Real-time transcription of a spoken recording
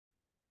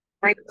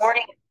Great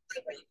morning.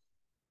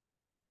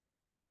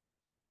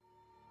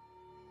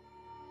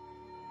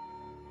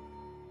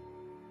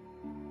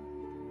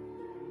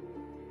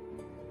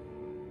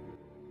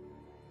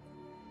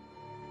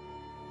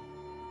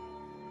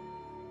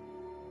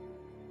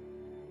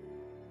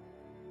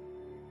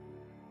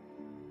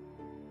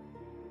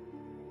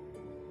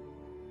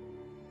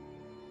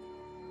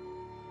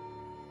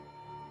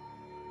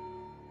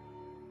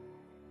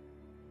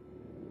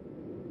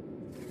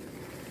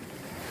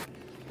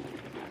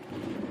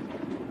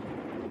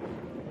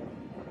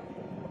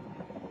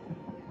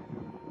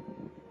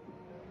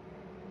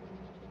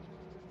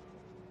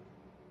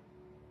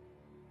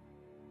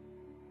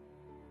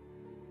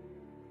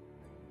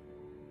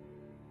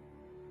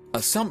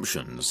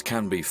 Assumptions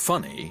can be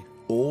funny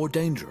or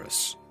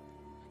dangerous.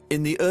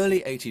 In the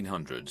early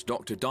 1800s,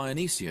 Dr.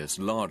 Dionysius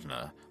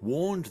Lardner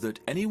warned that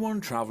anyone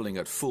travelling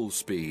at full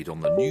speed on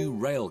the new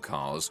rail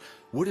cars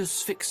would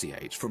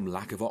asphyxiate from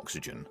lack of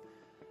oxygen.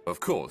 Of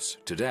course,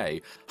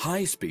 today,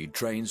 high-speed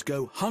trains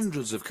go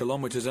hundreds of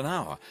kilometres an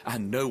hour,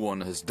 and no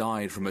one has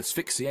died from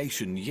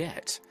asphyxiation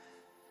yet.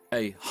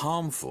 A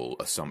harmful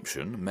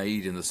assumption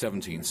made in the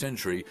 17th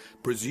century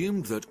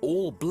presumed that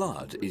all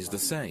blood is the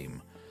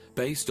same.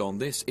 Based on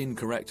this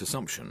incorrect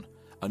assumption,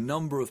 a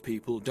number of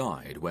people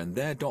died when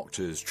their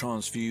doctors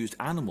transfused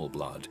animal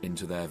blood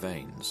into their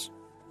veins.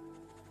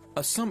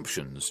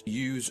 Assumptions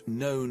use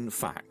known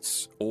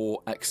facts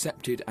or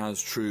accepted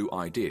as true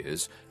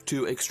ideas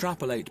to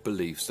extrapolate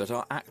beliefs that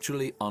are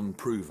actually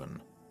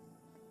unproven.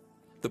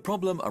 The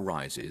problem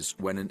arises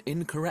when an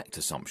incorrect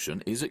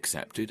assumption is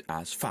accepted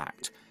as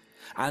fact,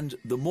 and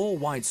the more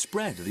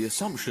widespread the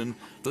assumption,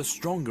 the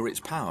stronger its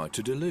power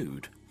to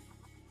delude.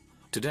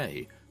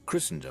 Today,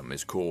 Christendom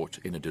is caught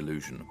in a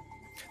delusion.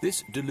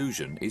 This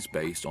delusion is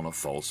based on a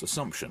false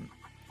assumption.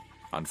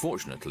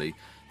 Unfortunately,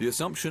 the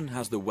assumption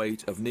has the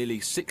weight of nearly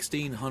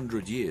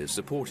 1600 years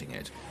supporting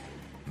it.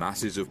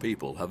 Masses of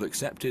people have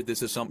accepted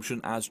this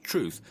assumption as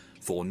truth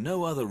for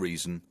no other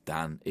reason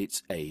than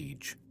its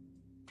age.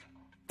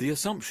 The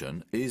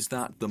assumption is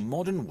that the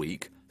modern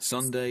week,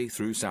 Sunday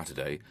through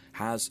Saturday,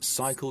 has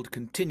cycled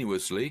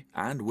continuously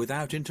and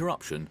without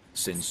interruption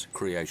since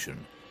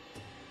creation.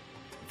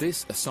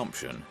 This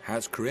assumption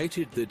has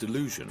created the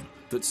delusion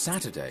that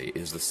Saturday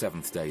is the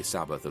seventh-day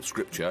Sabbath of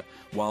Scripture,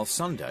 while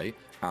Sunday,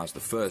 as the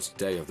first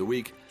day of the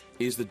week,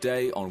 is the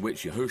day on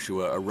which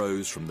Yahushua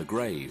arose from the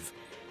grave.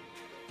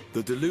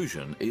 The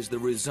delusion is the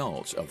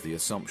result of the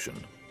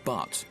assumption,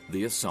 but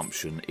the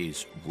assumption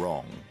is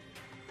wrong.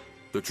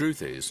 The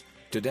truth is,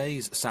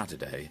 today's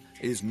Saturday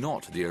is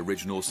not the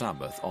original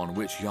Sabbath on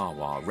which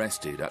Yahweh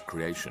rested at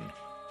creation.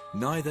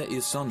 Neither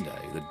is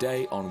Sunday the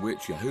day on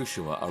which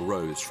Yahushua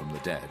arose from the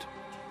dead.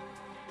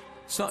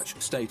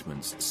 Such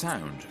statements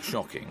sound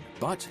shocking,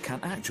 but can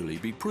actually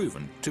be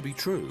proven to be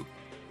true.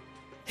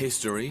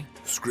 History,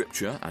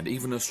 scripture, and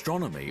even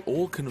astronomy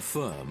all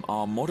confirm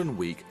our modern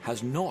week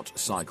has not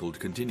cycled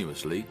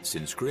continuously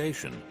since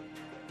creation.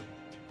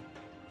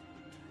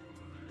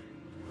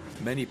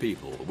 Many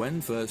people, when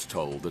first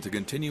told that a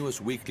continuous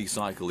weekly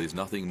cycle is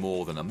nothing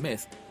more than a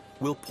myth,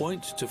 will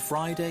point to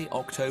Friday,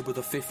 October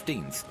the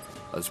 15th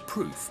as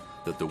proof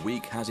that the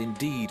week has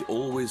indeed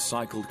always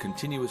cycled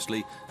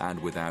continuously and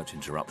without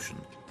interruption.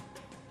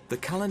 The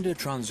calendar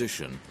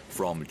transition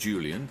from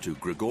Julian to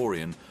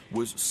Gregorian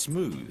was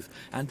smooth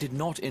and did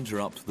not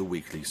interrupt the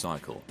weekly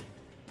cycle.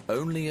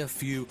 Only a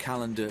few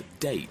calendar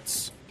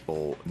dates,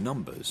 or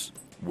numbers,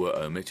 were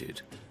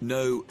omitted.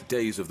 No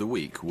days of the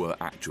week were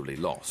actually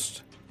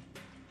lost.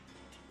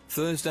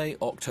 Thursday,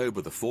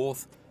 October the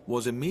 4th,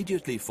 was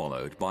immediately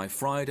followed by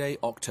Friday,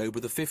 October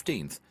the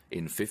 15th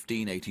in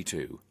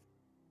 1582.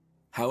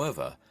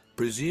 However,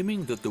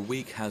 presuming that the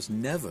week has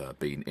never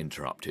been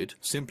interrupted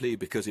simply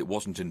because it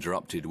wasn't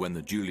interrupted when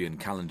the Julian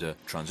calendar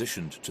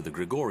transitioned to the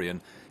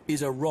Gregorian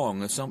is a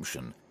wrong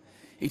assumption.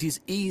 It is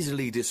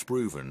easily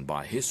disproven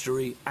by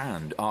history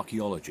and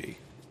archaeology.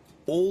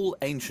 All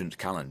ancient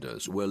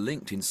calendars were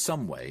linked in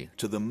some way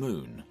to the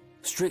moon.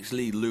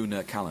 Strictly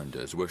lunar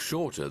calendars were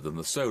shorter than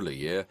the solar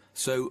year,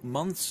 so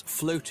months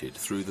floated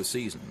through the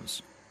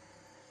seasons.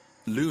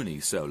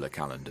 Lunisolar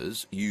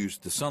calendars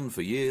used the sun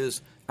for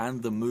years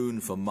and the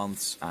moon for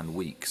months and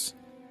weeks.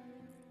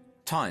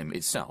 Time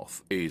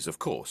itself is, of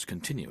course,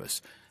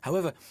 continuous.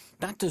 However,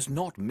 that does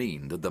not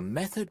mean that the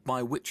method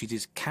by which it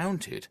is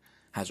counted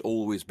has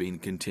always been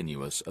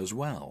continuous as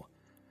well.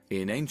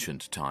 In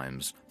ancient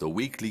times, the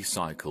weekly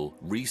cycle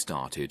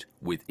restarted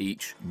with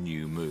each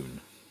new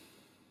moon.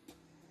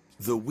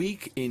 The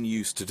week in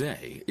use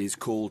today is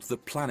called the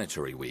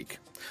planetary week.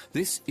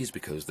 This is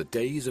because the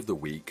days of the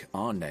week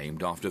are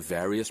named after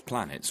various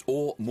planets,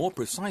 or more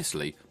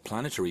precisely,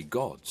 planetary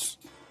gods.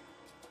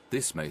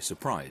 This may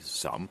surprise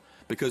some,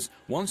 because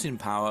once in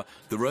power,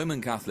 the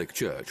Roman Catholic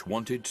Church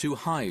wanted to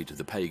hide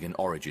the pagan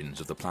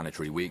origins of the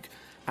planetary week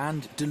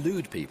and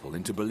delude people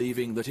into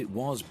believing that it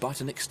was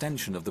but an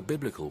extension of the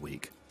biblical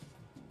week.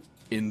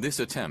 In this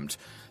attempt,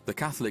 the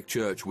Catholic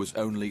Church was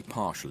only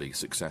partially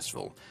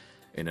successful.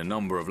 In a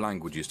number of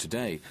languages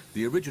today,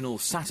 the original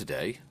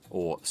Saturday,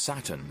 or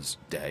Saturn's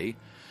Day,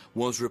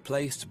 was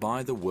replaced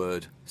by the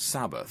word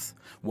Sabbath,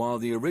 while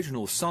the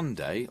original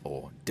Sunday,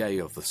 or Day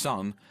of the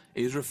Sun,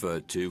 is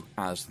referred to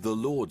as the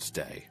Lord's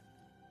Day.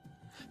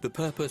 The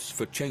purpose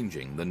for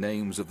changing the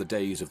names of the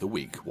days of the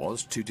week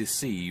was to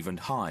deceive and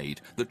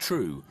hide the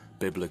true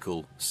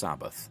biblical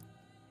Sabbath.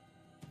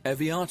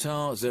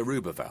 Eviatar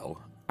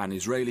Zerubbabel, an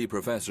Israeli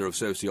professor of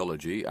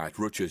sociology at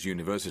Rutgers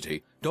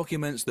University,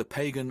 documents the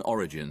pagan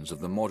origins of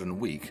the modern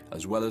week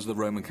as well as the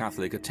Roman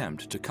Catholic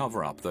attempt to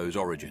cover up those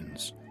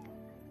origins.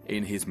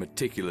 In his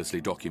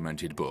meticulously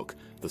documented book,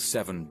 The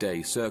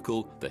 7-Day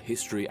Circle, The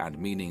History and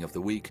Meaning of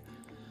the Week,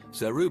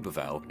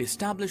 Zerubbabel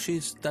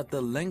establishes that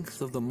the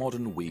length of the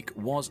modern week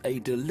was a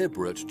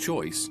deliberate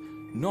choice,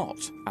 not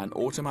an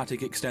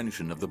automatic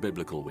extension of the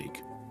biblical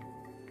week.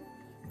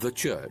 The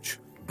Church,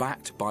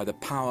 backed by the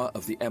power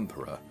of the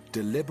emperor,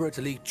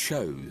 deliberately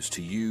chose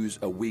to use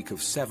a week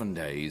of 7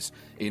 days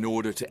in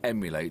order to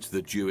emulate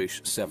the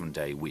Jewish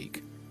 7-day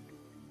week.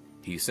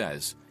 He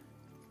says,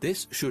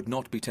 "This should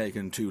not be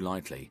taken too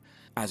lightly,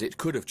 as it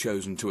could have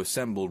chosen to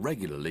assemble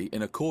regularly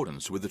in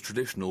accordance with the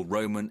traditional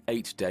Roman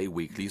 8-day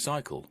weekly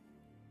cycle."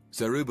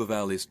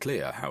 Zerubbabel is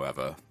clear,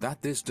 however,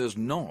 that this does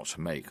not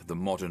make the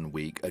modern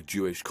week a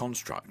Jewish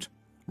construct.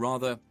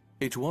 Rather,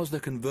 it was the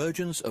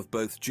convergence of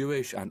both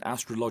Jewish and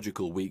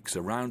astrological weeks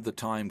around the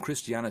time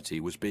Christianity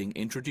was being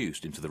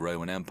introduced into the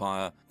Roman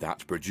Empire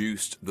that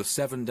produced the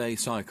 7-day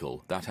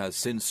cycle that has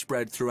since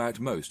spread throughout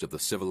most of the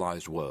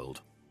civilized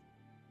world.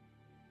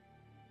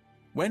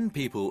 When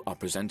people are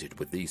presented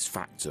with these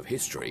facts of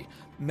history,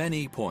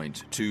 many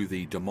point to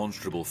the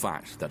demonstrable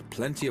fact that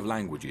plenty of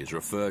languages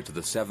refer to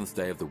the 7th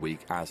day of the week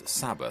as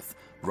Sabbath,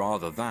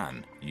 rather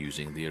than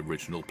using the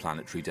original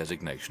planetary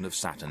designation of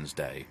Saturn's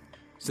day.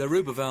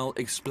 Zerubbabel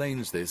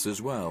explains this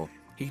as well.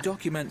 He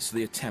documents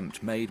the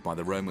attempt made by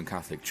the Roman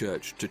Catholic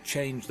Church to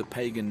change the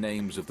pagan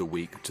names of the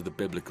week to the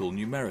biblical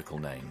numerical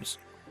names.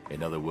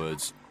 In other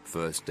words,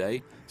 first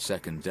day,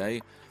 second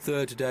day,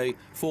 third day,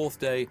 fourth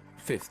day,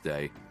 fifth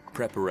day,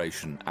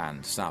 preparation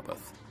and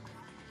Sabbath.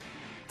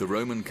 The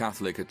Roman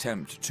Catholic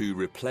attempt to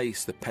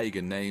replace the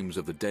pagan names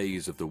of the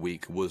days of the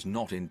week was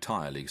not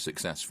entirely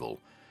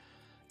successful.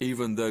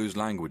 Even those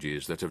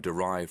languages that have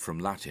derived from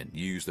Latin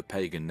use the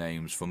pagan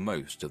names for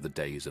most of the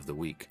days of the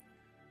week.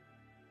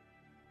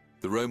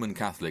 The Roman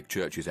Catholic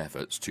Church's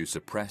efforts to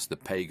suppress the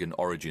pagan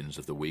origins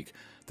of the week,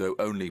 though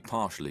only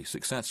partially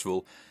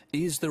successful,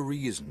 is the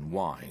reason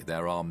why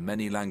there are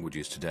many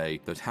languages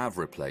today that have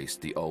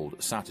replaced the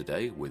old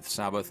Saturday with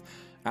Sabbath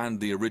and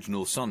the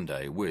original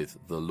Sunday with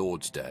the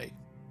Lord's Day.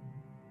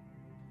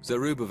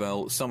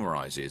 Zerubbabel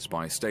summarizes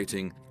by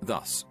stating,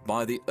 thus,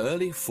 by the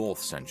early 4th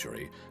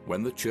century,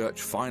 when the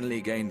Church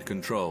finally gained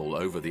control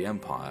over the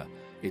empire,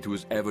 it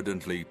was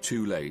evidently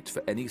too late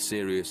for any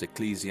serious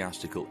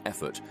ecclesiastical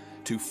effort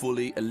to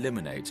fully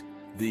eliminate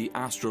the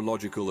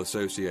astrological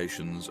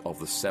associations of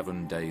the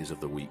 7 days of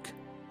the week.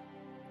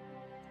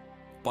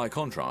 By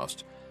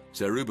contrast,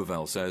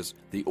 Zerubbabel says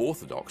the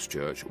Orthodox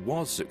Church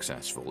was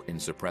successful in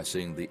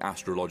suppressing the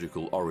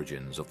astrological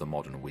origins of the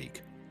modern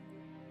week.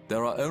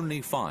 There are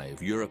only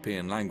 5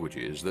 European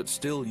languages that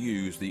still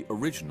use the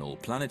original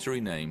planetary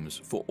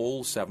names for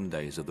all 7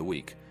 days of the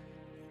week.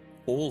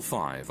 All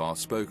 5 are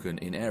spoken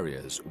in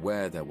areas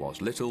where there was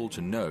little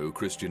to no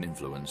Christian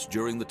influence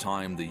during the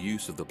time the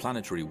use of the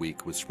planetary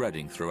week was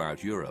spreading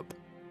throughout Europe.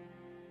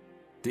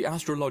 The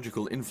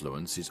astrological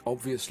influence is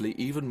obviously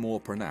even more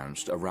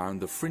pronounced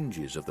around the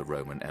fringes of the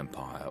Roman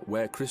Empire,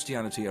 where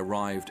Christianity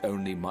arrived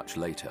only much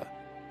later.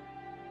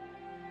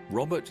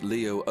 Robert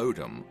Leo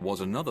Odom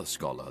was another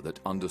scholar that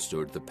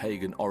understood the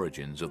pagan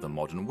origins of the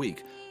modern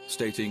week,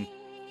 stating,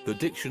 "The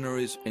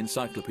dictionaries,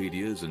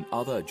 encyclopedias and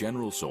other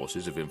general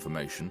sources of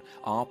information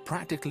are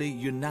practically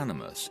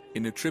unanimous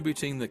in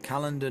attributing the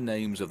calendar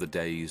names of the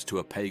days to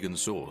a pagan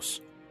source.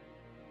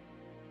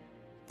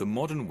 The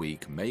modern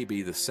week may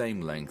be the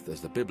same length as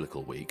the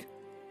biblical week,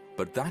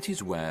 but that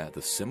is where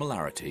the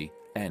similarity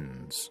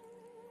ends."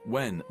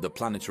 When the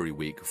planetary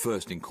week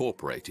first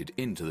incorporated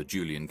into the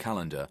Julian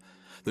calendar,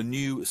 the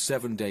new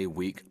 7-day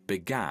week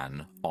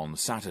began on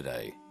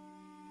Saturday.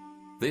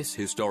 This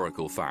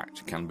historical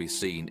fact can be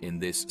seen in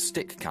this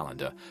stick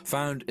calendar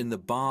found in the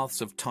Baths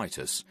of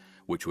Titus,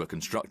 which were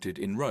constructed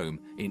in Rome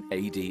in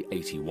AD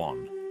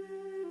 81.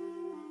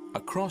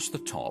 Across the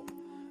top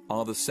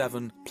are the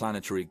 7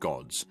 planetary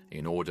gods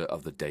in order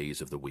of the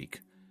days of the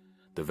week.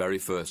 The very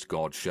first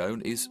god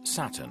shown is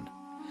Saturn.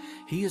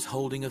 He is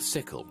holding a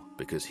sickle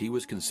because he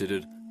was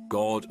considered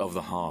god of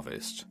the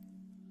harvest.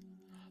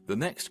 The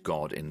next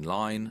god in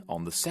line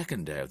on the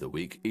 2nd day of the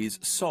week is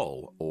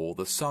Sol, or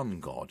the sun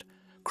god,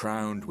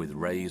 crowned with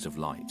rays of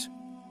light.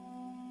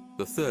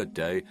 The 3rd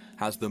day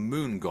has the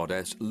moon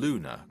goddess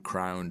Luna,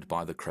 crowned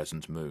by the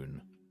crescent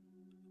moon.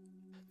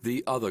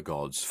 The other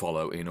gods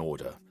follow in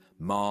order: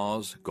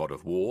 Mars, god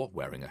of war,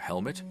 wearing a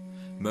helmet;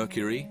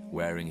 Mercury,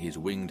 wearing his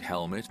winged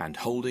helmet and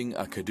holding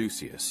a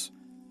caduceus;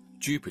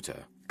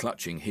 Jupiter,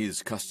 clutching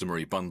his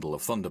customary bundle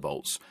of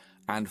thunderbolts;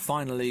 and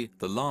finally,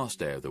 the last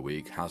day of the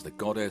week has the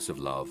goddess of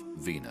love,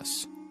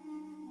 Venus.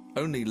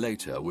 Only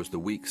later was the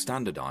week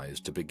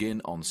standardized to begin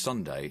on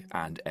Sunday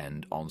and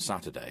end on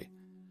Saturday.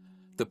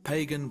 The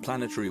pagan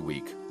planetary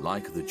week,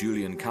 like the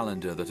Julian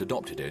calendar that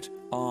adopted it,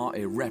 are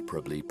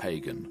irreparably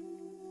pagan.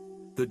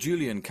 The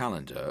Julian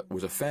calendar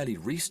was a fairly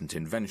recent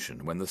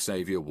invention when the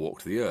Saviour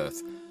walked the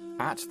earth.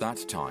 At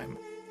that time,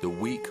 the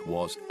week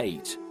was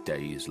 8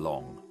 days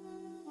long.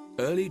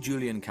 Early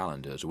Julian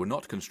calendars were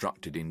not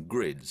constructed in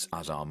grids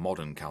as our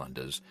modern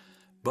calendars,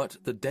 but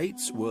the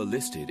dates were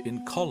listed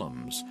in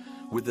columns,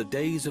 with the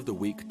days of the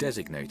week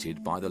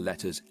designated by the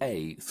letters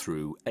A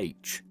through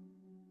H.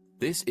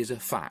 This is a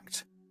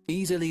fact,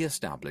 easily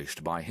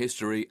established by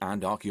history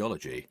and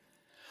archaeology.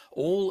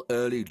 All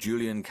early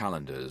Julian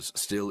calendars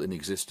still in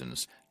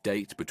existence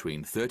date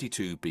between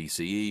 32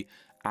 BCE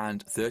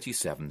and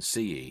 37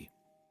 CE.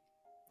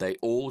 They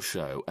all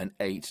show an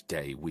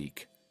 8-day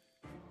week.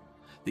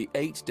 The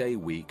 8-day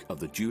week of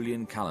the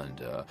Julian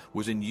calendar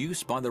was in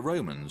use by the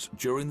Romans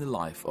during the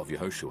life of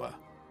Yehoshua.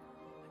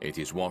 It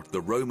is what the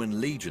Roman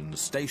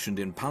legions stationed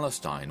in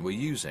Palestine were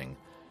using,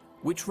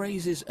 which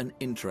raises an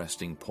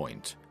interesting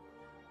point.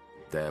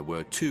 There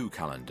were 2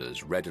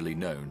 calendars readily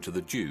known to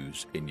the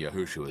Jews in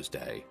Yehoshua's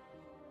day.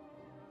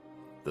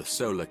 The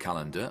solar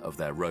calendar of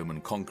their Roman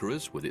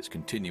conquerors with its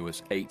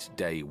continuous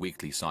 8-day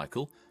weekly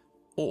cycle,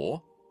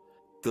 or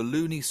the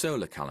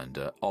lunisolar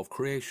calendar of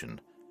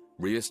creation,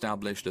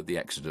 re-established at the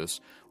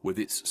Exodus with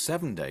its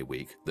 7-day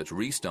week that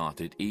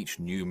restarted each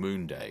new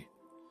moon day.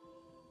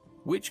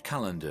 Which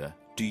calendar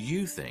do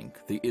you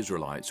think the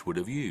Israelites would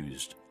have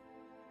used?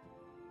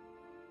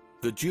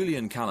 The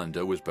Julian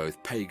calendar was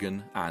both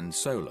pagan and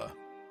solar.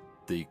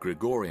 The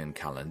Gregorian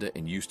calendar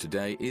in use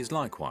today is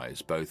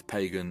likewise both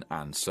pagan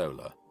and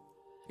solar.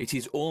 It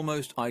is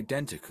almost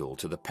identical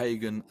to the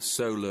pagan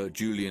solar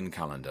Julian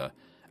calendar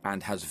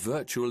and has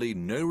virtually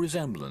no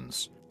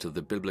resemblance to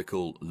the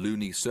biblical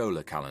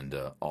lunisolar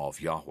calendar of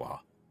Yahweh.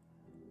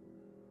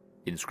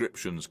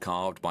 Inscriptions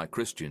carved by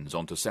Christians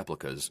onto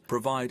sepulchres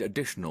provide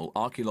additional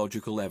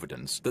archaeological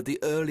evidence that the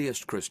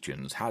earliest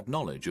Christians had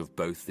knowledge of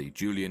both the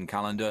Julian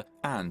calendar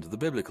and the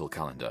biblical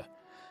calendar,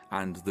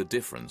 and the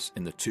difference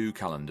in the 2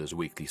 calendars'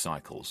 weekly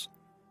cycles.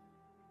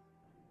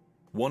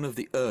 One of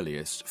the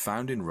earliest,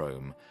 found in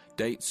Rome,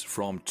 dates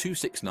from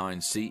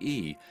 269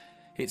 CE.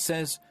 It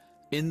says,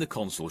 "In the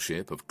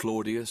consulship of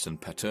Claudius and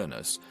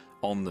Paternus,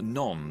 on the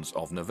nones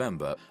of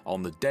November,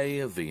 on the day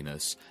of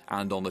Venus,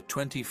 and on the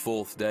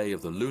 24th day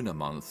of the lunar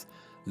month,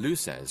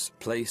 Luces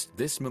placed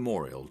this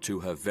memorial to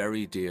her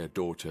very dear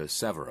daughter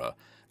Severa,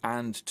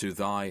 and to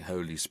thy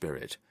Holy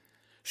Spirit.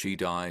 She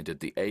died at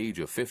the age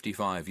of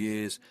 55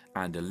 years,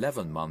 and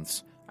 11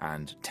 months,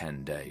 and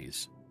 10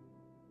 days.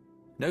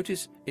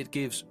 Notice it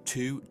gives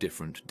 2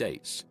 different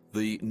dates.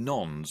 The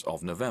nones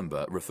of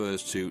November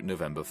refers to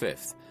November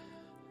 5th.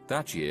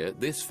 That year,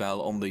 this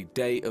fell on the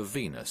day of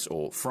Venus,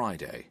 or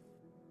Friday.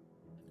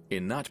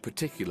 In that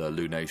particular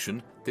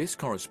lunation, this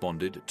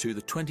corresponded to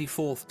the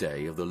 24th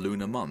day of the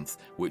lunar month,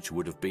 which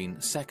would have been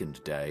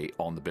 2nd day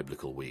on the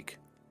biblical week.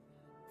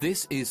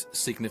 This is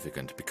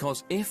significant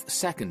because if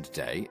 2nd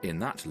day in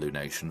that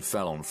lunation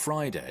fell on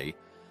Friday,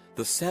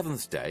 the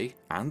 7th day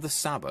and the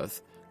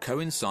Sabbath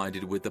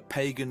coincided with the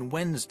pagan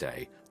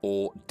Wednesday,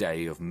 or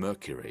Day of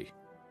Mercury.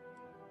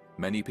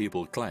 Many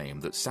people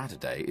claim that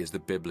Saturday is the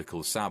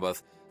biblical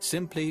Sabbath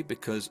simply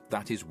because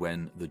that is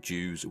when the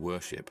Jews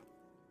worship.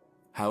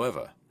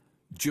 However,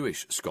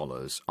 Jewish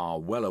scholars are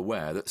well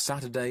aware that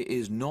Saturday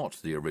is not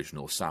the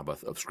original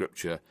Sabbath of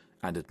Scripture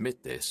and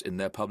admit this in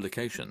their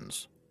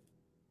publications.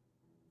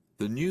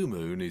 The new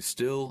moon is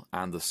still,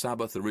 and the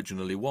Sabbath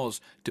originally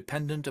was,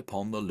 dependent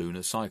upon the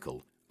lunar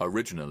cycle.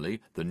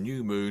 Originally, the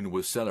new moon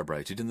was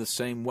celebrated in the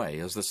same way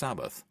as the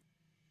Sabbath.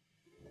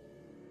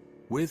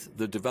 With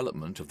the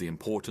development of the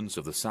importance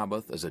of the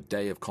Sabbath as a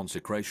day of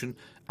consecration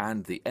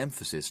and the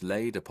emphasis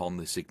laid upon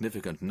the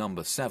significant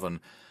number 7,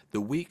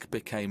 the week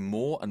became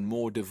more and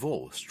more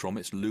divorced from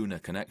its lunar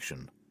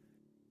connection.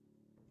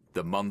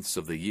 The months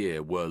of the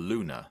year were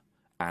lunar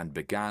and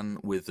began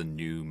with the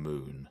new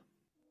moon.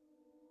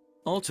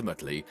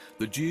 Ultimately,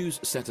 the Jews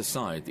set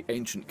aside the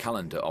ancient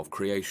calendar of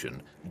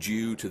creation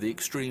due to the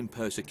extreme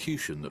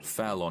persecution that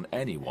fell on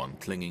anyone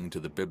clinging to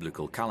the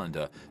biblical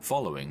calendar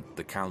following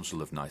the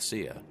Council of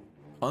Nicaea.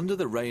 Under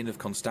the reign of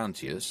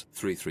Constantius,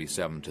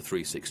 337 to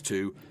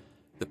 362,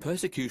 the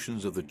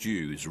persecutions of the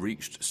Jews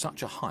reached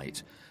such a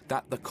height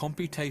that the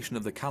computation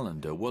of the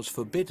calendar was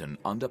forbidden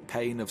under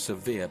pain of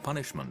severe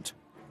punishment.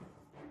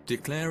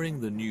 Declaring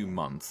the new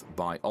month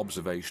by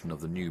observation of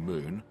the new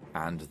moon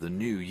and the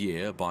new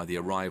year by the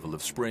arrival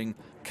of spring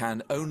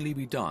can only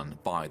be done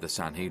by the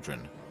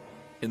Sanhedrin.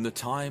 In the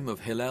time of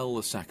Hillel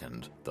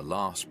II, the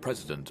last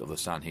president of the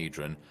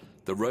Sanhedrin,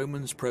 the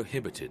Romans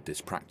prohibited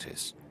this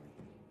practice.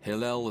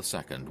 Hillel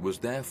II was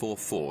therefore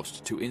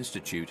forced to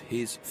institute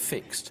his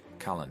fixed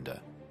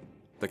calendar.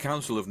 The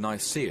Council of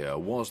Nicaea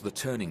was the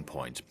turning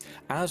point.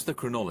 As the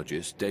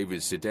chronologist David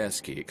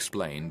Sidersky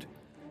explained,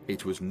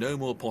 it was no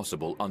more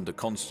possible under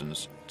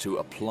Constance to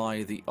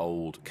apply the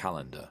old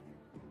calendar.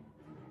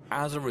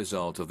 As a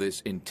result of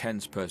this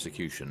intense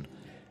persecution,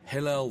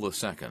 Hillel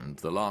II,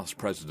 the last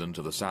president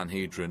of the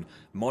Sanhedrin,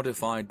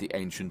 modified the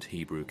ancient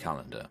Hebrew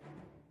calendar.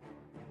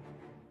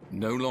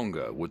 No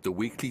longer would the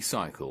weekly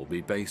cycle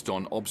be based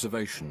on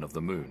observation of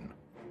the moon.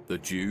 The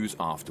Jews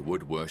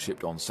afterward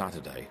worshipped on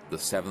Saturday, the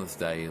seventh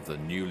day of the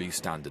newly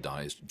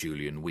standardized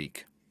Julian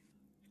week.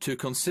 To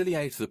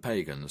conciliate the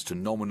pagans to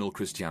nominal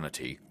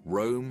Christianity,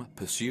 Rome,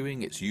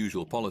 pursuing its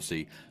usual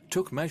policy,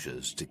 took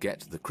measures to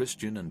get the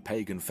Christian and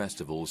pagan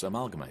festivals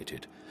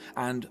amalgamated,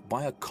 and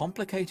by a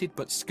complicated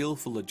but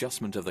skillful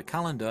adjustment of the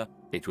calendar,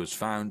 it was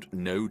found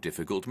no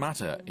difficult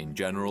matter, in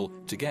general,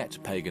 to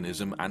get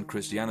paganism and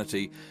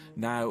Christianity,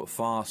 now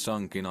far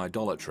sunk in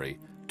idolatry,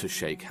 to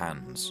shake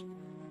hands.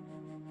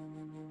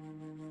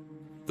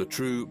 The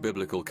true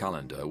biblical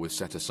calendar was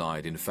set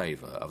aside in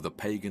favor of the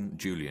pagan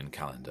Julian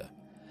calendar.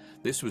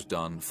 This was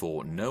done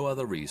for no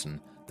other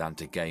reason than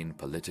to gain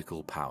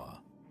political power.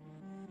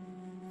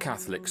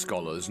 Catholic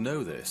scholars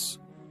know this.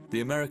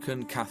 The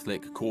American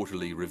Catholic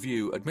Quarterly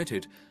Review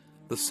admitted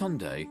the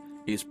Sunday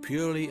is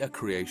purely a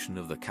creation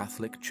of the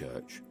Catholic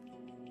Church.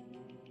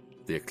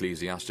 The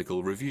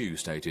Ecclesiastical Review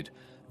stated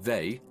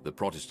they, the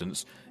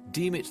Protestants,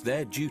 deem it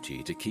their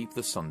duty to keep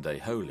the Sunday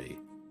holy.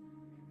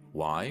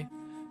 Why?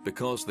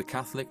 Because the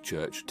Catholic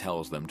Church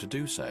tells them to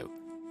do so.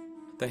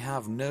 They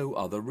have no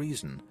other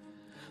reason.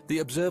 The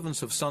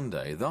observance of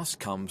Sunday thus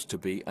comes to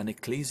be an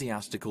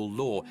ecclesiastical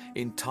law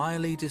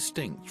entirely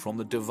distinct from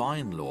the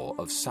divine law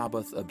of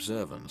Sabbath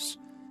observance.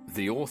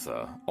 The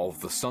author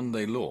of the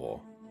Sunday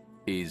law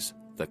is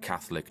the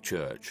Catholic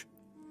Church.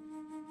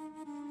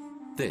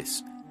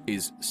 This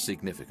is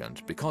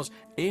significant because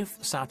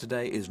if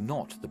Saturday is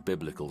not the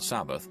biblical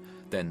Sabbath,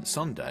 then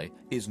Sunday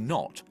is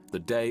not the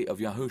day of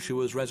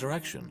Yahushua's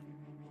resurrection.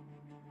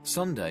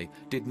 Sunday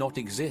did not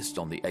exist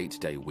on the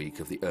 8-day week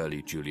of the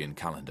early Julian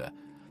calendar.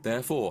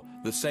 Therefore,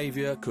 the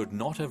Saviour could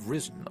not have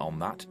risen on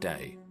that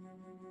day.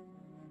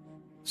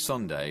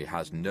 Sunday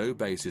has no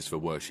basis for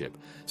worship,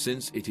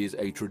 since it is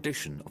a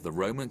tradition of the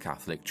Roman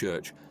Catholic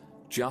Church,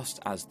 just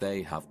as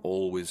they have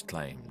always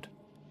claimed.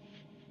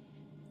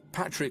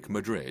 Patrick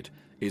Madrid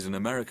is an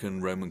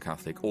American Roman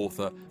Catholic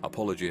author,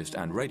 apologist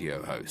and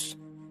radio host.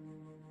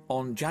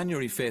 On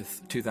January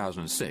 5,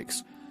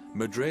 2006,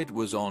 Madrid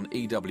was on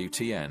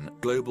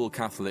EWTN, Global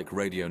Catholic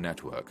Radio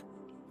Network.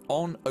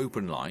 On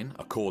Open Line,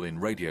 a call-in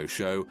radio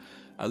show,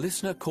 a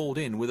listener called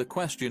in with a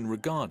question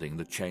regarding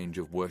the change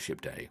of worship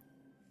day.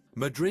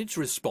 Madrid's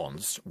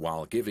response,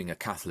 while giving a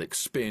Catholic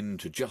spin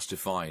to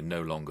justify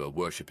no longer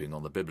worshipping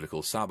on the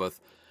biblical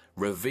Sabbath,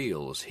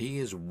 reveals he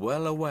is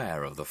well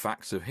aware of the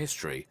facts of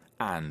history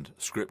and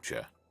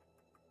Scripture.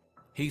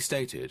 He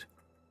stated,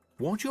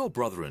 "What your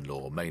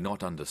brother-in-law may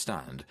not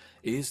understand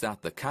is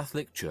that the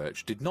Catholic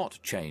Church did not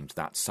change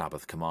that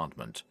Sabbath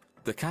commandment.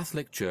 The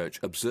Catholic Church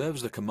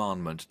observes the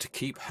commandment to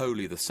keep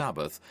holy the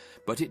Sabbath,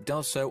 but it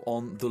does so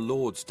on the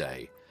Lord's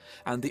Day,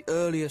 and the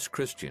earliest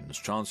Christians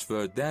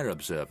transferred their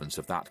observance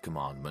of that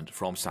commandment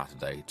from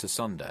Saturday to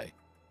Sunday.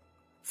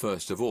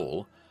 First of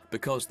all,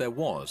 because there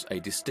was a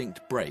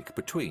distinct break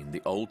between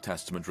the Old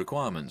Testament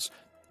requirements,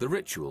 the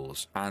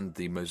rituals, and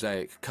the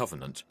Mosaic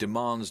covenant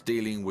demands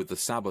dealing with the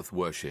Sabbath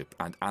worship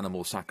and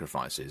animal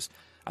sacrifices,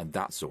 and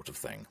that sort of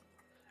thing.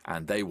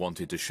 And they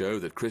wanted to show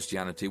that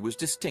Christianity was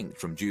distinct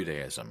from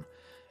Judaism.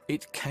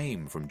 It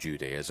came from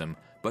Judaism,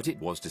 but it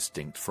was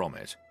distinct from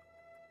it.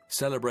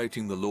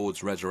 Celebrating the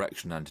Lord's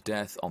resurrection and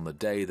death on the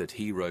day that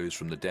he rose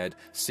from the dead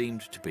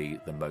seemed to be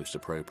the most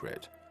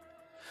appropriate.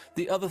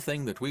 The other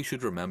thing that we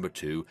should remember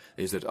too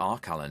is that our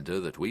calendar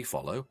that we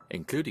follow,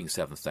 including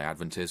Seventh-day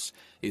Adventists,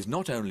 is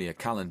not only a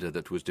calendar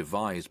that was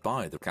devised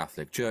by the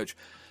Catholic Church,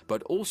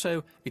 but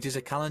also it is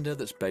a calendar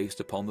that's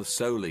based upon the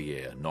solar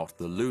year, not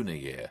the lunar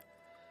year.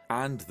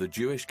 And the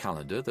Jewish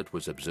calendar that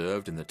was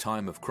observed in the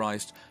time of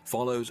Christ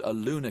follows a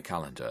lunar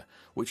calendar,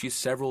 which is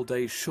several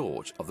days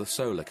short of the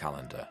solar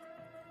calendar.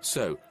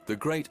 So, the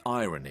great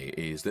irony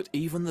is that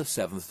even the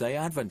Seventh-day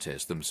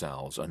Adventists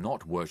themselves are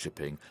not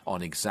worshipping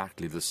on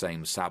exactly the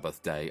same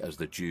Sabbath day as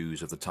the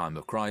Jews of the time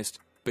of Christ,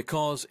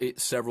 because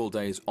it's several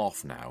days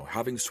off now,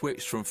 having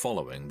switched from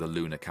following the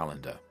lunar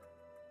calendar.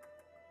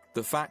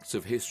 The facts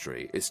of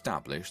history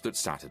establish that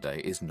Saturday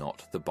is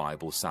not the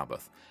Bible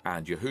Sabbath,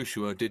 and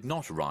Yahushua did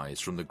not rise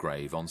from the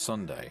grave on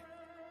Sunday.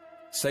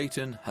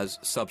 Satan has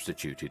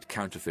substituted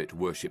counterfeit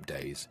worship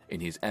days in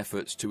his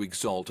efforts to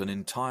exalt an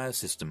entire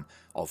system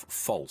of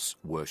false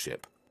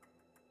worship.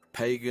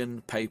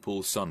 Pagan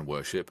papal sun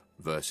worship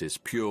versus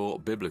pure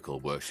biblical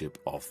worship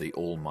of the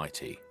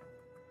Almighty.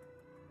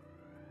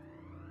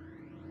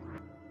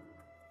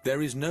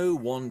 There is no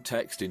one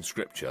text in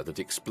Scripture that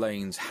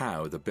explains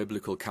how the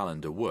biblical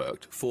calendar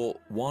worked for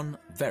one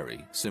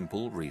very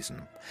simple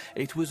reason.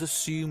 It was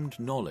assumed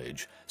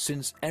knowledge,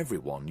 since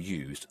everyone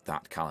used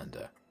that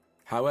calendar.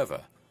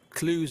 However,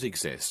 clues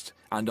exist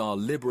and are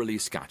liberally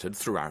scattered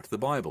throughout the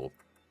Bible.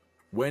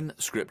 When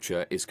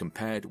Scripture is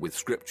compared with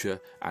Scripture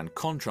and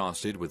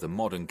contrasted with the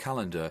modern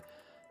calendar,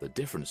 the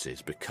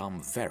differences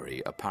become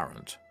very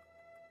apparent.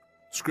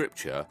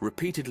 Scripture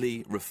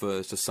repeatedly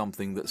refers to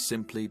something that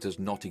simply does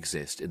not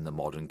exist in the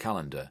modern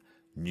calendar: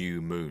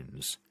 new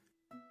moons.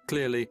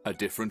 Clearly, a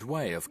different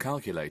way of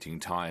calculating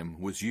time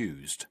was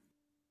used.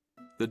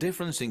 The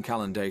difference in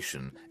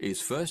calendation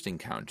is first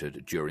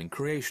encountered during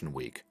creation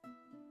week.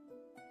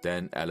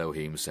 Then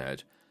Elohim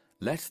said,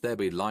 "Let there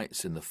be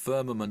lights in the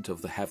firmament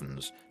of the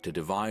heavens to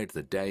divide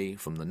the day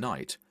from the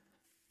night,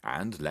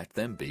 and let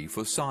them be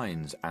for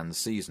signs and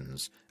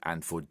seasons,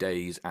 and for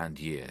days and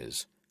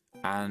years."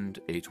 And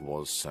it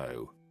was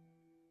so.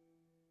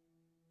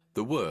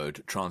 The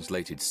word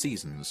translated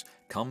seasons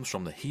comes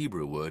from the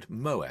Hebrew word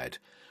moed,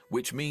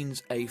 which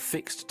means a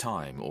fixed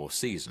time or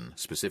season,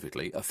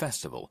 specifically a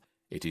festival.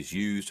 It is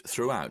used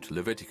throughout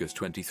Leviticus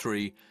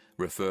 23,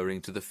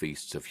 referring to the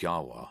feasts of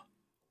Yahweh.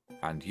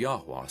 "And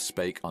Yahweh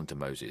spake unto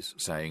Moses,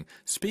 saying,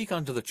 Speak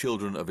unto the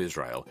children of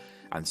Israel,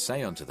 and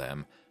say unto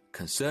them,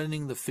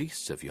 Concerning the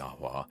feasts of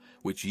Yahweh,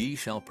 which ye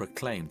shall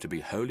proclaim to be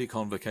holy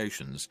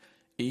convocations,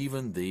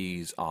 even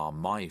these are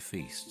my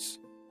feasts."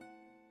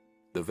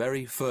 The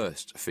very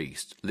first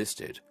feast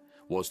listed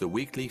was the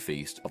weekly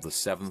feast of the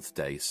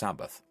seventh-day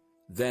Sabbath.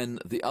 Then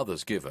the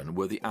others given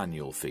were the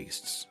annual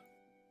feasts.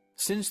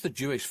 Since the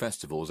Jewish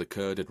festivals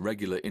occurred at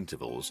regular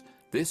intervals,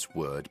 this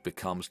word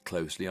becomes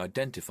closely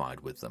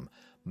identified with them.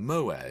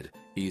 Moed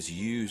is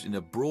used in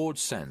a broad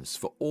sense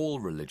for all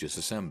religious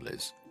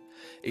assemblies.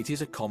 It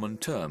is a common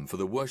term for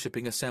the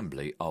worshipping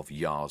assembly of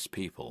Yah's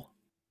people.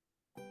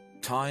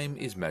 Time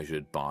is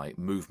measured by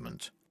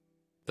movement.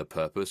 The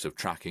purpose of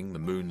tracking the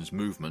moon's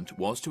movement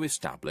was to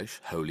establish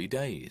holy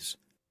days.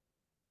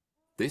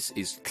 This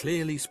is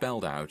clearly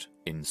spelled out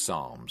in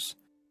Psalms.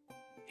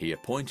 He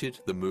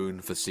appointed the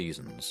moon for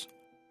seasons.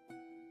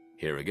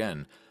 Here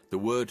again, the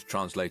word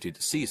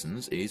translated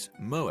seasons is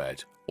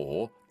moed,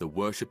 or the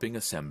worshipping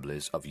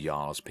assemblies of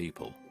Yah's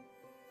people.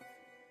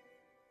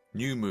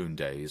 New moon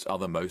days are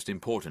the most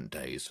important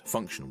days,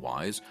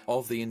 function-wise,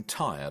 of the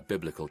entire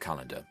biblical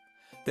calendar.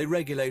 They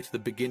regulate the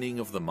beginning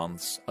of the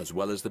months as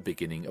well as the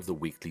beginning of the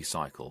weekly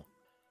cycle.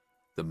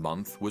 The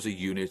month was a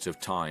unit of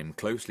time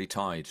closely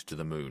tied to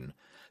the moon.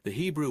 The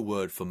Hebrew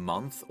word for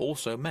month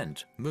also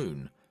meant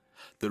moon.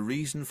 The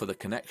reason for the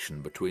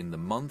connection between the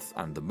month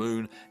and the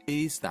moon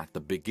is that the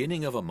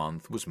beginning of a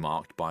month was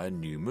marked by a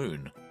new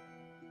moon.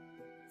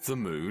 The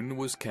moon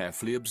was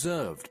carefully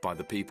observed by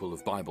the people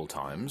of Bible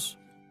times.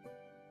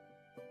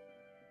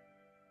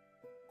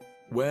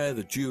 Where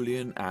the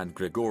Julian and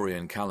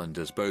Gregorian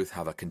calendars both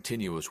have a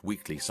continuous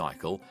weekly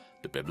cycle,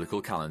 the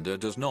biblical calendar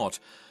does not.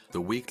 The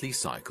weekly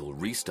cycle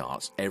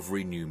restarts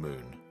every new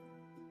moon.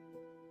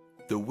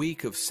 The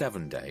week of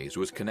 7 days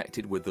was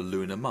connected with the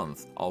lunar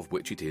month, of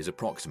which it is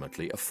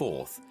approximately a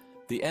fourth.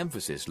 The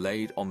emphasis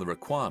laid on the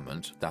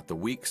requirement that the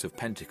weeks of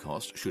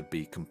Pentecost should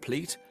be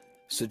complete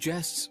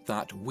suggests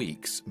that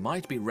weeks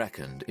might be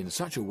reckoned in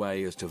such a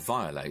way as to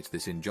violate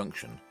this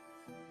injunction.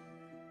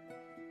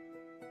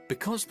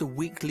 Because the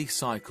weekly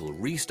cycle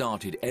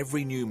restarted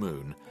every new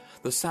moon,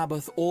 the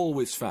Sabbath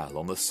always fell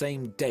on the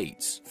same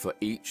dates for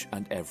each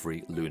and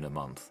every lunar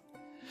month.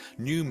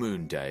 New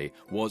Moon Day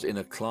was in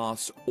a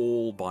class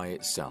all by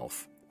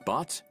itself,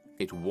 but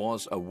it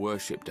was a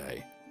worship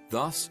day.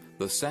 Thus,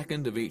 the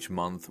second of each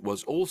month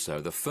was also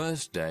the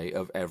first day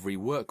of every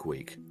work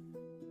week.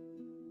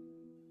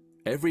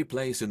 Every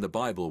place in the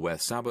Bible where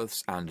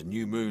Sabbaths and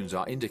new moons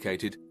are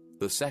indicated,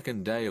 the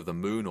second day of the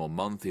moon or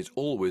month is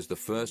always the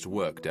first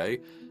work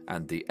day,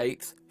 and the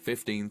 8th,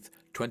 15th,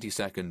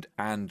 22nd,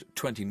 and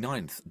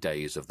 29th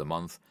days of the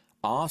month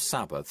are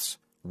Sabbaths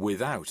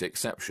without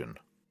exception.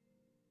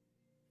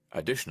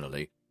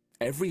 Additionally,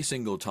 every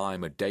single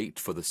time a date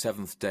for the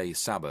seventh-day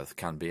Sabbath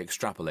can be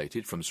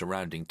extrapolated from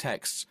surrounding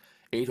texts,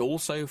 it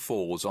also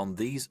falls on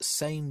these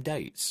same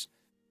dates.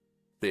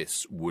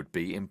 This would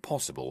be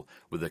impossible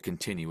with a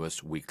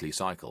continuous weekly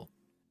cycle.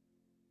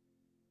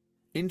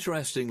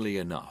 Interestingly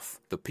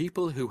enough, the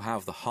people who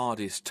have the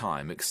hardest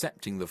time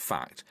accepting the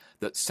fact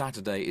that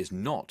Saturday is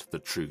not the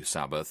true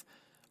Sabbath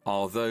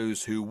are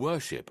those who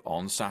worship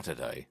on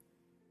Saturday.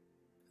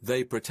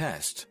 They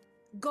protest,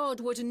 God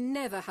would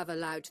never have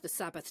allowed the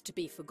Sabbath to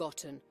be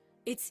forgotten.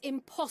 It's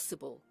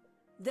impossible.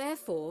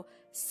 Therefore,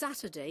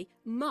 Saturday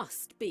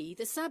must be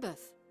the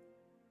Sabbath.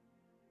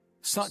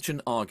 Such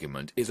an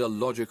argument is a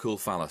logical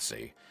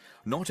fallacy.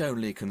 Not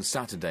only can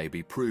Saturday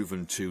be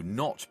proven to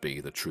not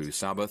be the true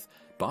Sabbath,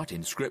 but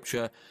in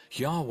Scripture,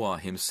 Yahweh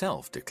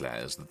himself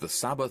declares that the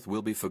Sabbath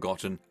will be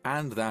forgotten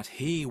and that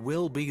he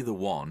will be the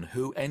one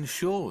who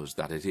ensures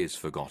that it is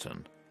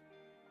forgotten.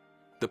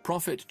 The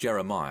prophet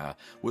Jeremiah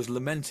was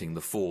lamenting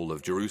the fall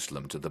of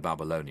Jerusalem to the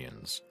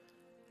Babylonians.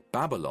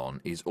 Babylon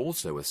is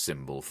also a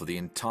symbol for the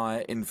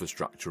entire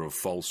infrastructure of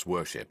false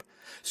worship,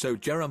 so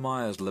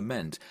Jeremiah's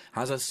lament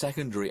has a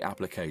secondary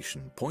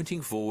application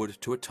pointing forward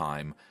to a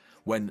time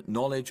when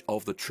knowledge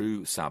of the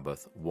true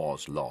Sabbath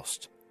was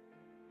lost.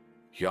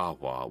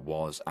 Yahweh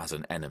was as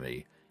an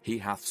enemy. He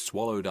hath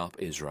swallowed up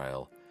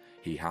Israel.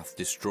 He hath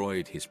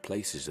destroyed his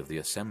places of the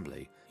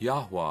assembly.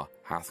 Yahweh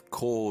hath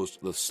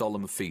caused the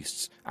solemn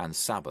feasts and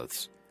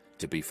Sabbaths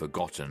to be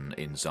forgotten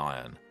in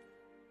Zion.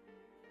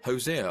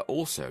 Hosea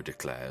also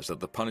declares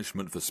that the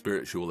punishment for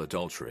spiritual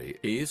adultery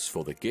is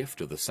for the gift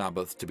of the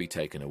Sabbath to be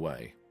taken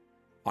away.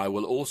 I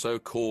will also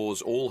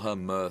cause all her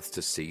mirth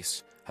to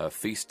cease, her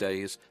feast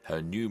days,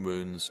 her new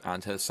moons,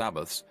 and her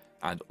Sabbaths,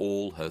 and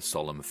all her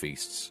solemn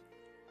feasts.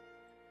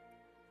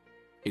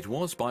 It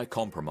was by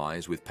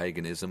compromise with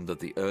paganism that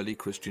the early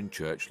Christian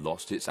church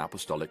lost its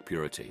apostolic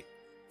purity.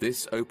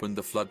 This opened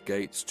the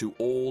floodgates to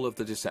all of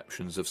the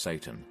deceptions of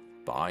Satan.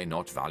 By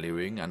not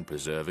valuing and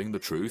preserving the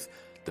truth,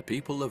 the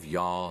people of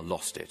Yah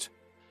lost it.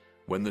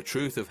 When the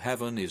truth of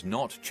heaven is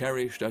not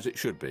cherished as it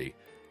should be,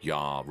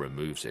 Yah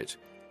removes it.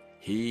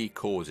 He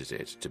causes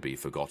it to be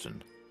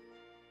forgotten.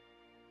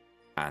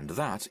 And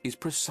that is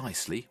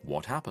precisely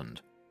what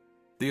happened.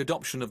 The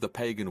adoption of the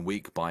pagan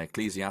week by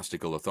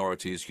ecclesiastical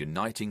authorities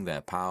uniting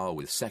their power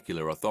with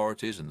secular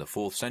authorities in the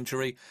 4th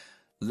century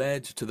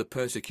led to the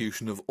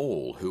persecution of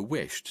all who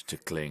wished to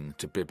cling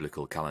to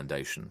biblical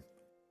calendation.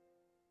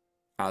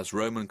 As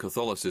Roman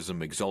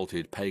Catholicism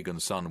exalted pagan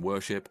sun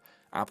worship,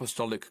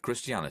 apostolic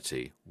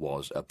Christianity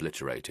was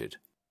obliterated.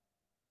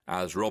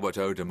 As Robert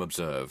Odom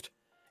observed,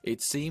 it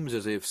seems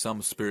as if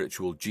some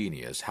spiritual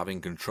genius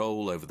having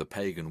control over the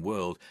pagan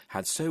world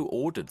had so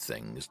ordered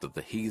things that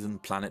the heathen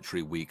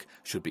planetary week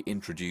should be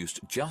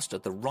introduced just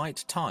at the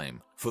right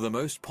time for the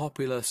most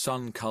popular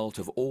sun cult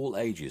of all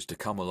ages to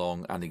come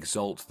along and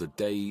exalt the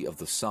day of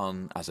the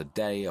sun as a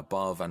day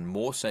above and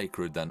more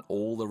sacred than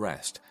all the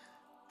rest.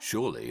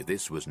 Surely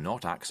this was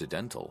not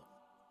accidental.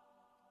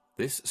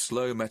 This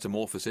slow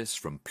metamorphosis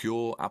from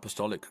pure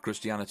apostolic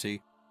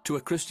Christianity to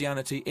a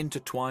Christianity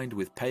intertwined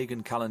with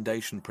pagan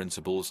calendation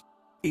principles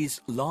is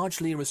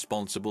largely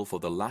responsible for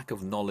the lack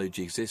of knowledge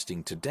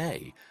existing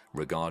today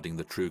regarding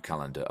the true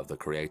calendar of the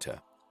Creator.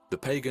 The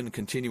pagan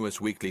continuous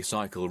weekly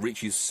cycle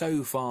reaches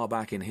so far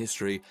back in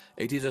history,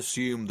 it is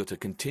assumed that a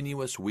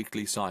continuous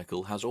weekly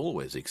cycle has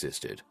always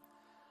existed.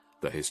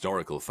 The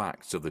historical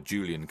facts of the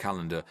Julian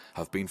calendar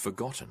have been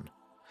forgotten,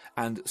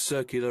 and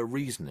circular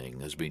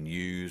reasoning has been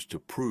used to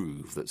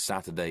prove that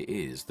Saturday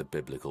is the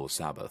biblical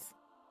Sabbath.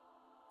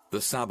 The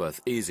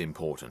Sabbath is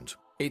important.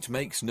 It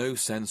makes no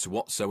sense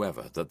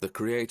whatsoever that the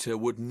Creator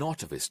would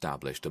not have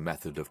established a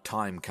method of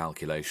time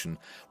calculation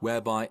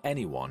whereby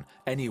anyone,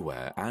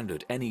 anywhere, and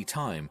at any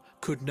time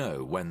could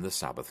know when the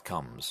Sabbath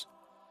comes.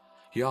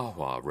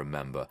 Yahweh,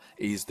 remember,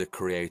 is the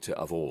Creator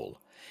of all.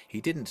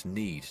 He didn't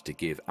need to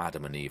give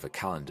Adam and Eve a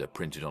calendar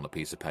printed on a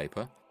piece of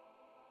paper.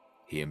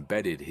 He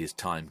embedded his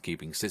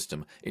timekeeping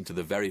system into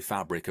the very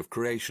fabric of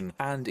creation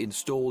and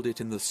installed it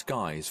in the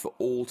skies for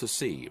all to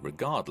see,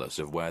 regardless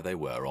of where they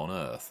were on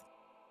earth.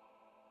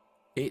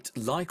 It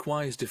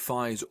likewise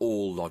defies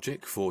all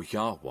logic for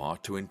Yahweh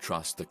to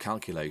entrust the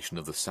calculation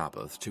of the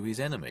Sabbath to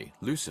his enemy,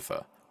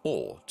 Lucifer,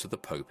 or to the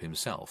Pope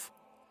himself.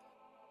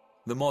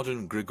 The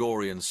modern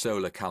Gregorian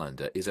solar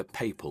calendar is a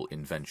papal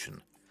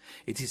invention.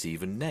 It is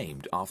even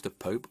named after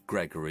Pope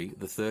Gregory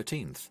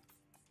XIII.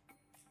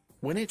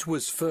 When it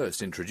was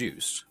first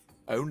introduced,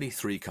 only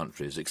 3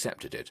 countries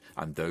accepted it,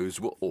 and those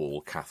were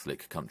all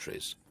Catholic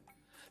countries.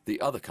 The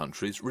other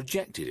countries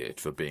rejected it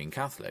for being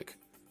Catholic.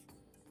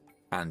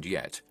 And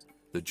yet,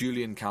 the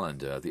Julian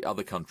calendar the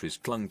other countries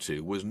clung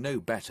to was no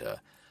better,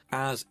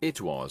 as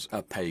it was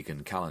a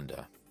pagan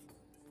calendar.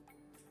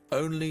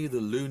 Only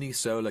the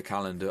lunisolar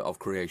calendar of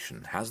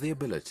creation has the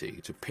ability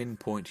to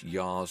pinpoint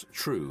Yah's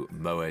true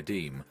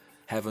Moedim,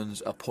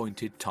 heaven's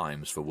appointed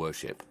times for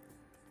worship.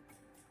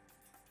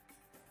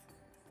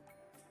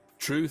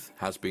 Truth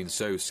has been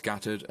so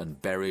scattered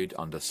and buried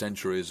under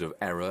centuries of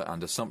error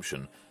and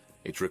assumption,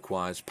 it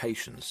requires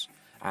patience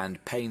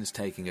and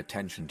painstaking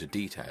attention to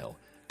detail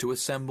to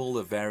assemble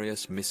the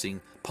various missing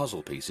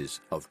puzzle pieces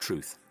of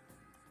truth.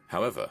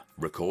 However,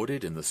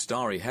 recorded in the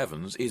starry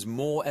heavens is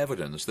more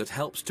evidence that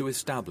helps to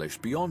establish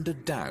beyond a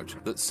doubt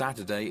that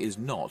Saturday is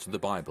not the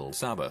Bible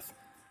Sabbath.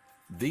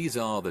 These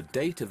are the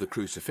date of the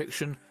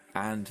crucifixion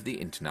and the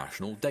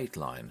international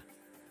dateline.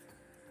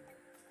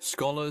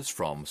 Scholars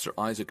from Sir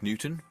Isaac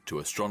Newton to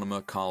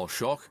astronomer Carl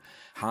Schoch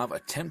have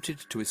attempted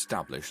to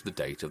establish the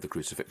date of the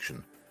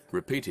crucifixion.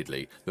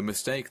 Repeatedly, the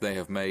mistake they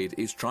have made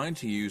is trying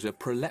to use a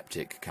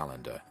proleptic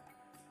calendar.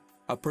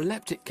 A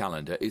proleptic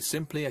calendar is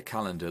simply a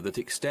calendar that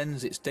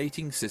extends its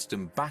dating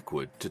system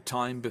backward to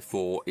time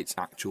before its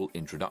actual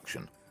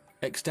introduction.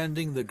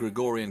 Extending the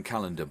Gregorian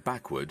calendar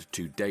backward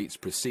to dates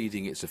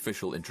preceding its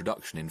official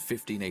introduction in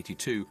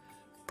 1582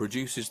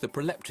 produces the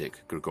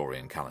proleptic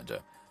Gregorian calendar.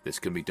 This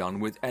can be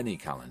done with any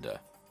calendar.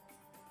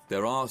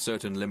 There are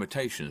certain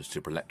limitations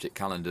to proleptic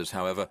calendars,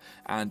 however,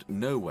 and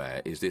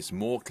nowhere is this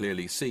more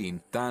clearly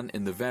seen than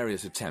in the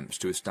various attempts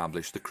to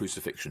establish the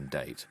crucifixion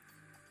date.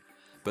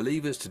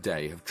 Believers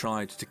today have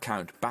tried to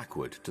count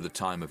backward to the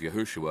time of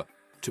Yahushua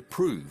to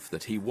prove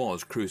that he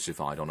was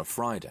crucified on a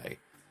Friday.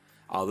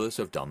 Others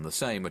have done the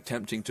same,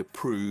 attempting to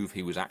prove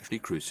he was actually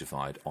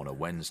crucified on a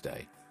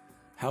Wednesday.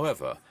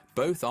 However,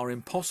 both are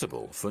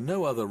impossible for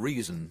no other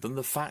reason than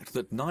the fact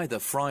that neither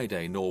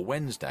Friday nor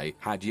Wednesday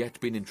had yet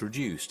been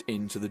introduced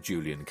into the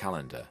Julian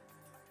calendar.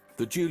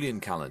 The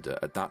Julian calendar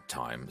at that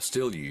time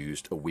still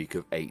used a week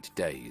of 8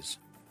 days.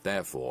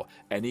 Therefore,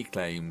 any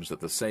claims that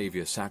the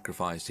Saviour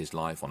sacrificed his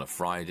life on a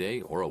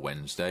Friday or a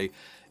Wednesday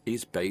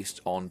is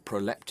based on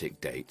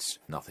proleptic dates,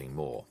 nothing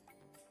more.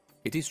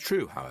 It is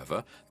true,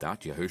 however,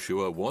 that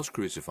Yahushua was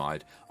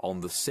crucified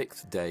on the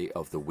 6th day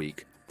of the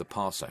week, the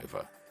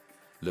Passover.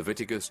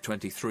 Leviticus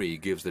 23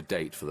 gives the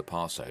date for the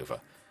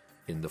Passover.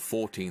 In the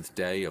 14th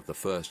day of the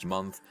first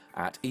month,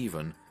 at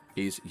even,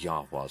 is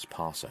Yahweh's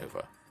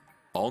Passover.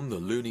 On the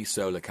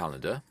lunisolar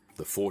calendar,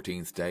 the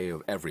 14th day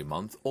of every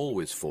month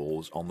always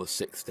falls on the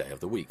 6th day of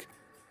the week.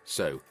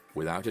 So,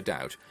 without a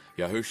doubt,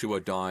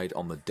 Yahushua died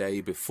on the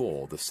day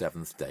before the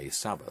 7th day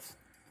Sabbath.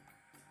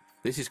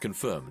 This is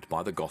confirmed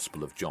by the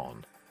Gospel of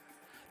John.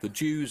 The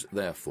Jews,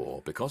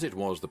 therefore, because it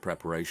was the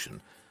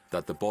preparation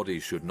that the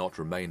bodies should not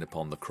remain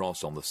upon the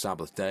cross on the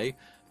Sabbath day,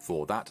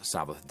 for that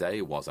Sabbath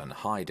day was an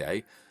high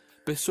day,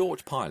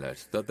 besought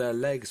Pilate that their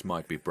legs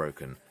might be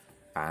broken,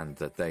 and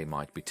that they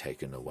might be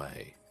taken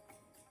away.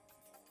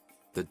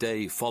 The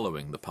day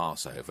following the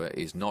Passover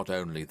is not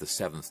only the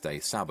 7th day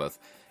Sabbath,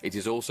 it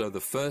is also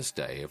the first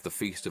day of the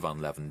Feast of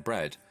Unleavened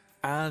Bread,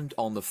 and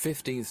on the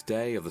 15th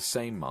day of the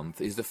same month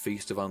is the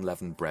Feast of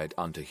Unleavened Bread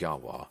unto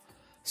Yahweh.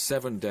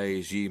 7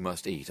 days ye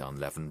must eat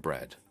unleavened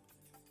bread.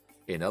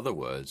 In other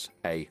words,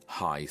 a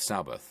high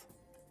Sabbath.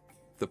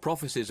 The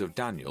prophecies of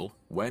Daniel,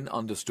 when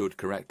understood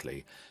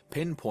correctly,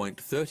 pinpoint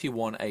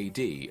 31 AD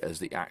as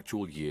the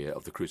actual year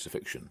of the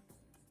crucifixion.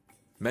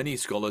 Many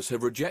scholars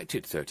have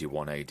rejected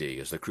 31 AD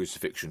as the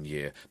crucifixion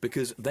year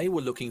because they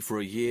were looking for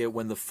a year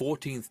when the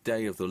 14th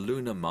day of the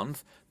lunar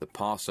month, the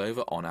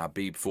Passover on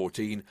Abib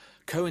 14,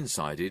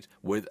 coincided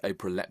with a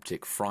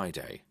proleptic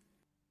Friday.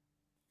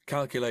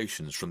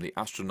 Calculations from the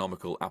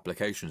Astronomical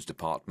Applications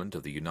Department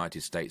of the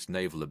United States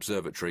Naval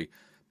Observatory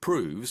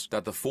proves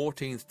that the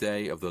 14th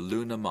day of the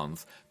lunar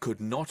month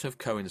could not have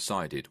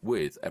coincided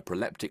with a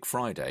proleptic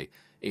Friday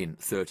in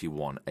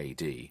 31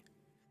 AD.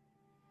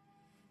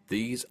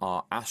 These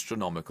are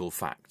astronomical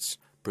facts,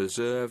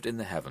 preserved in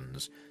the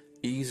heavens,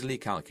 easily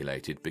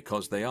calculated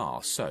because they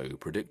are so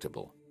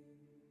predictable.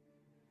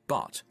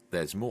 But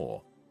there's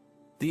more.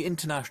 The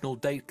international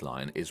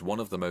dateline is one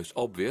of the most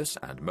obvious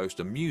and most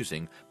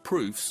amusing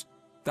proofs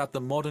that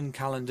the modern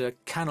calendar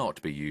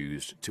cannot be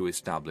used to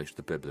establish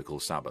the biblical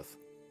Sabbath.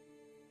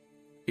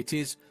 It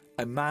is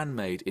a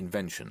man-made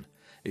invention,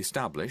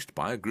 established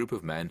by a group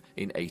of men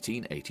in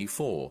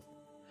 1884.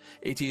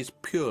 It is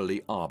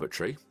purely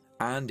arbitrary,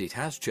 and it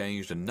has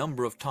changed a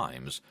number of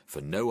times for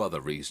no other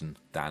reason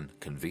than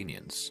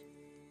convenience.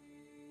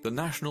 The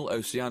National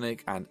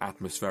Oceanic and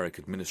Atmospheric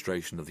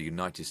Administration of the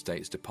United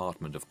States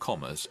Department of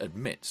Commerce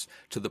admits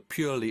to the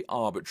purely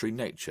arbitrary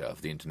nature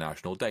of the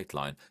International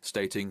Dateline,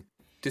 stating,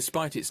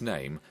 "Despite its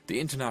name, the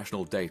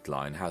International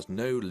Dateline has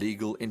no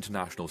legal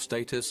international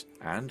status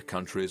and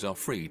countries are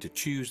free to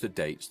choose the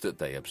dates that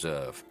they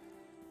observe.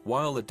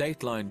 While the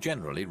dateline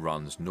generally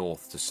runs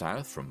north to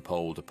south from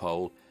pole to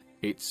pole,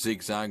 it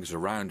zigzags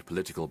around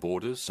political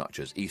borders such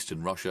as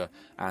eastern Russia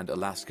and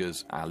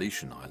Alaska's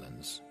Aleutian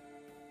Islands."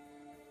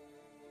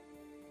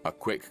 A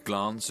quick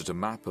glance at a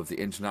map of the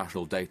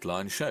International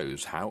Dateline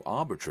shows how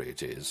arbitrary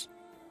it is.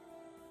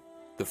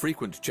 The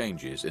frequent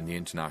changes in the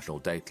International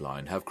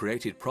Dateline have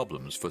created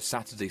problems for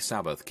Saturday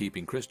Sabbath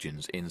keeping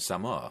Christians in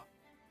Samoa.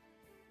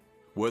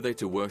 Were they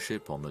to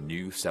worship on the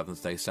new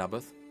 7th day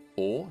Sabbath,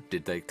 or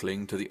did they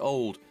cling to the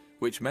old,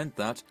 which meant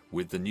that,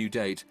 with the new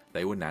date,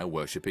 they were now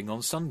worshipping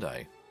on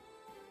Sunday?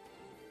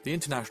 The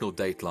International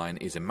Dateline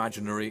is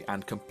imaginary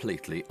and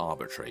completely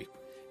arbitrary.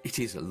 It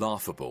is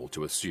laughable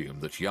to assume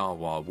that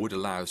Yahweh would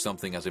allow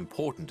something as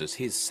important as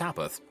his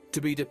Sabbath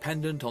to be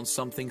dependent on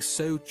something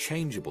so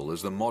changeable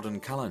as the modern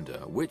calendar,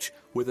 which,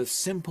 with a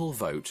simple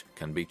vote,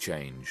 can be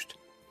changed.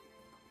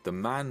 The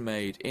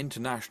man-made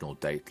International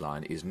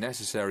Dateline is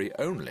necessary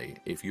only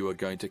if you are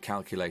going to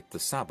calculate the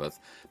Sabbath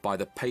by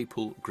the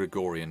papal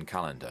Gregorian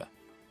calendar.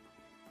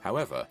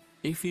 However,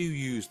 if you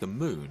use the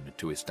moon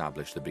to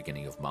establish the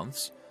beginning of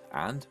months,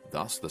 and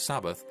thus the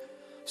Sabbath,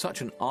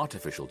 such an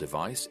artificial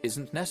device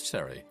isn't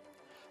necessary.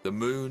 The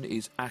moon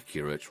is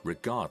accurate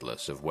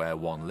regardless of where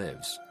one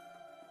lives.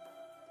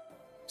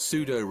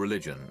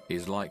 Pseudo-religion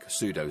is like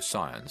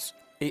pseudo-science.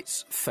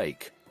 It's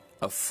fake,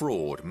 a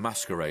fraud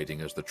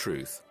masquerading as the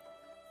truth.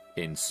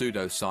 In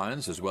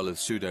pseudo-science as well as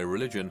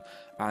pseudo-religion,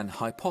 an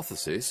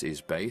hypothesis is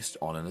based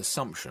on an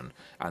assumption,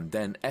 and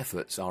then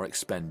efforts are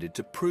expended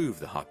to prove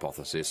the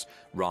hypothesis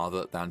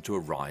rather than to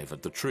arrive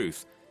at the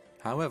truth.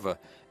 However,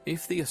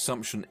 if the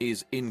assumption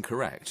is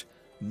incorrect,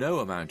 no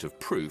amount of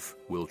proof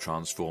will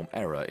transform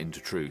error into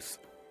truth.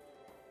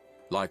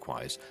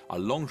 Likewise, a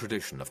long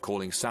tradition of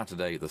calling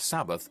Saturday the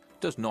Sabbath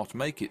does not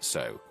make it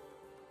so.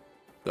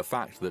 The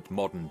fact that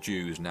modern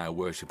Jews now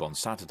worship on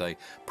Saturday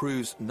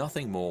proves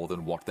nothing more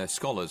than what their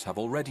scholars have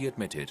already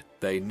admitted: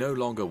 they no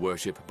longer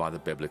worship by the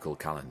biblical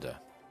calendar.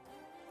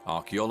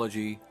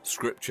 Archaeology,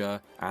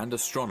 scripture, and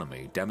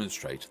astronomy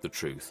demonstrate the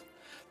truth.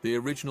 The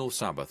original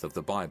Sabbath of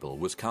the Bible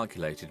was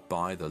calculated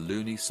by the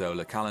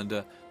lunisolar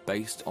calendar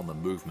based on the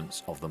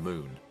movements of the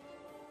moon.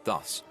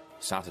 Thus,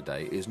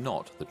 Saturday is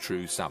not the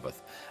true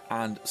Sabbath,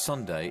 and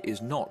Sunday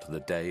is not the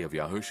day of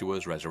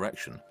Yahushua's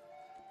resurrection.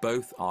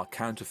 Both are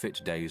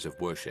counterfeit days of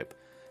worship,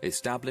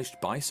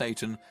 established by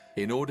Satan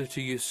in order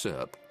to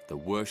usurp the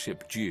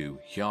worship due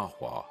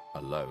Yahweh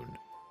alone.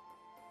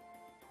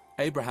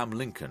 Abraham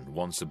Lincoln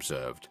once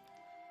observed,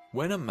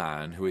 "When a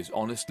man who is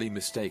honestly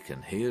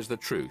mistaken hears the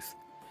truth,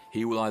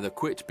 he will either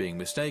quit being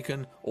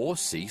mistaken or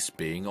cease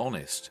being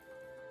honest."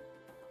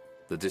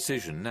 The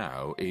decision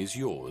now is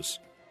yours.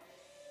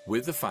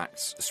 With the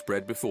facts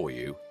spread before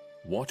you,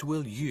 what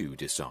will you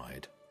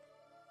decide?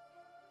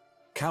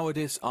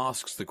 Cowardice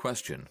asks the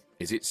question,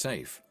 is it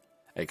safe?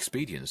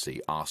 Expediency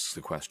asks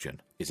the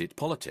question, is it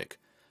politic?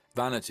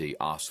 Vanity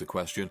asks the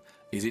question,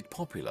 is it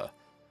popular?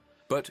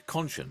 But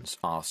conscience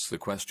asks the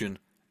question,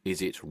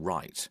 is it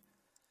right?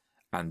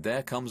 And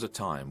there comes a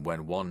time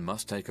when one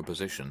must take a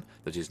position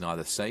that is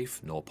neither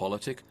safe nor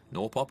politic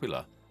nor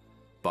popular,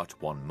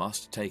 but one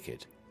must take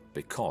it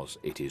because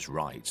it is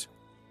right.